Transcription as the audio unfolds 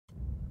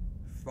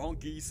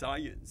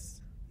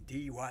펑키사이언스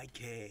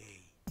DYK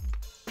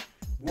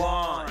 1,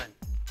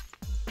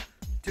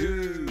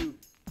 2,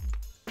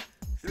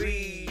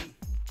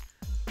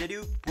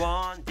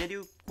 3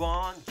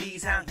 대륙권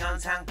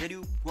기상현상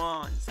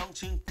대륙권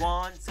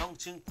성층권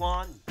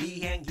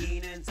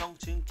비행기는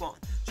성층권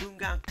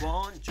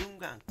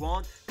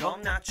중간권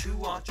겁나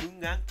추워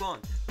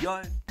중간권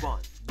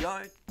열권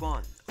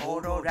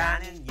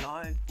오로라는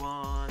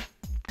열권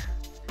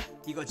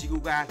이거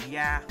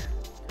지구과학이야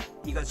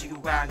이거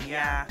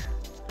지구과학이야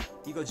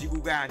이거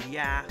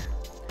지구과학이야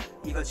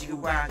이거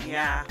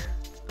지구과학이야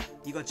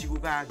이거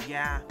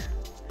지구과학이야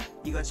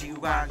이거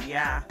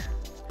지구과학이야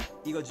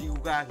이거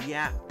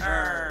지구과학이야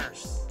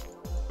Earth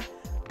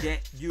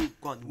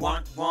대륙권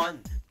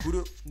one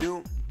구름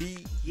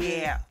눈비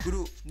yeah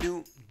구름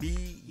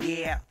눈비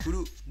yeah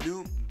구름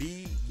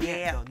눈비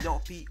yeah 더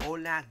높이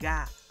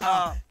올라가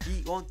up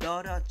기온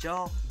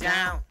떨어져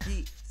down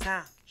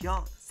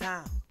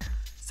기상현상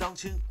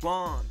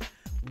성층권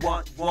 1,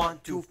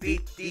 2,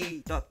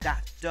 50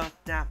 떴다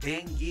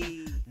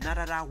뱅기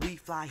날아라 we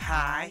fly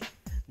high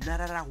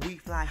날아라 we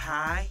fly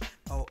high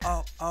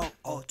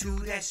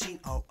두 대신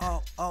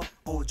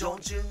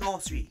존중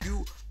오스리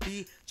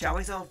UB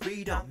자외선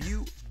freedom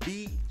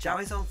UB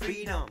자외선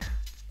freedom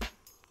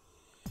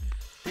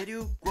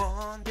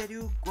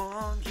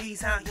대륙권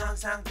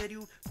기상현상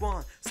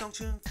대륙권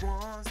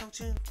성층권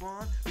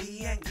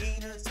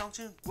비행기는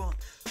성층권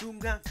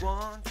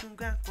중간권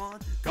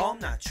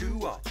겁나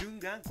추워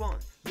중간권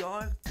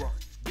열권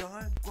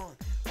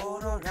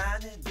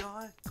오로라는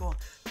열권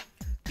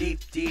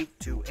deep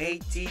to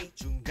 80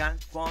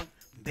 중간권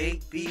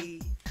baby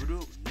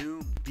구름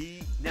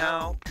눈비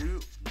now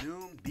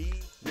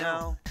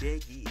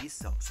대기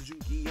있어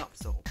수증기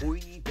없어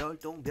보이니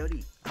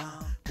별똥별이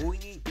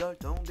보이니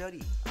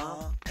별똥별이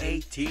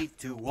 80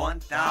 to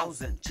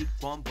 1000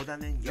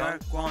 직권보다는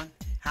열권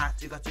핫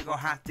뜨거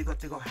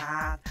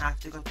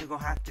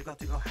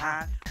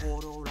핫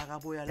오로라가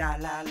보여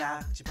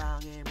라라라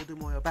지방에 모두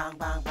모여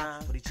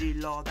방방방 소리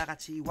질러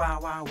다같이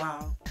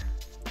와와와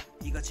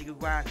이거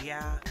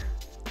지구과학이야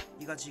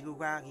이거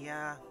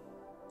지구과학이야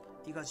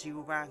이거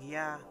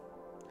지구과학이야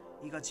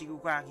이거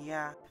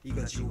지구과학이야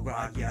이거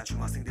지구과학이야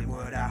중학생들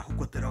모여라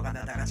훅꽃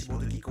들어간다 다같이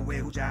모두 기고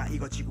외우자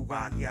이거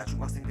지구과학이야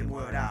중학생들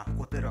모여라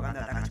훅꽃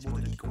들어간다 다같이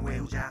모두 기고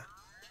외우자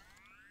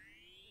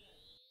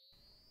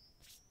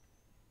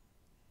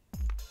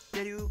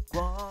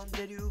대륙권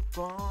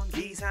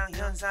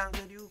기상현상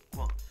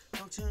대륙권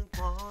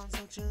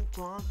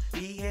성층권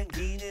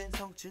비행기는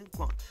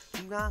성층권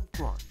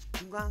중간권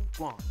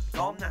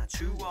겁나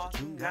추워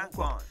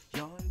중간권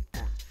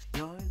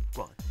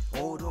열권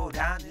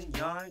오로라는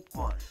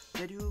열권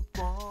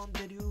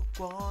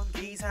대륙권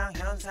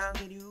기상현상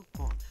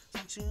대륙권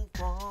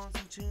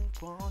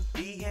성층권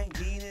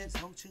비행기는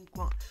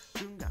성층권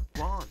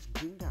중간권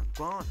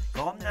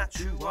겁나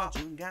추워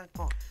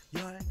중간권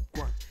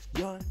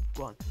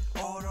열권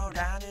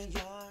오로라는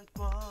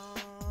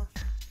열권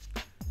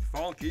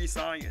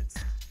펑키사이언스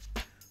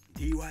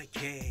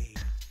DYK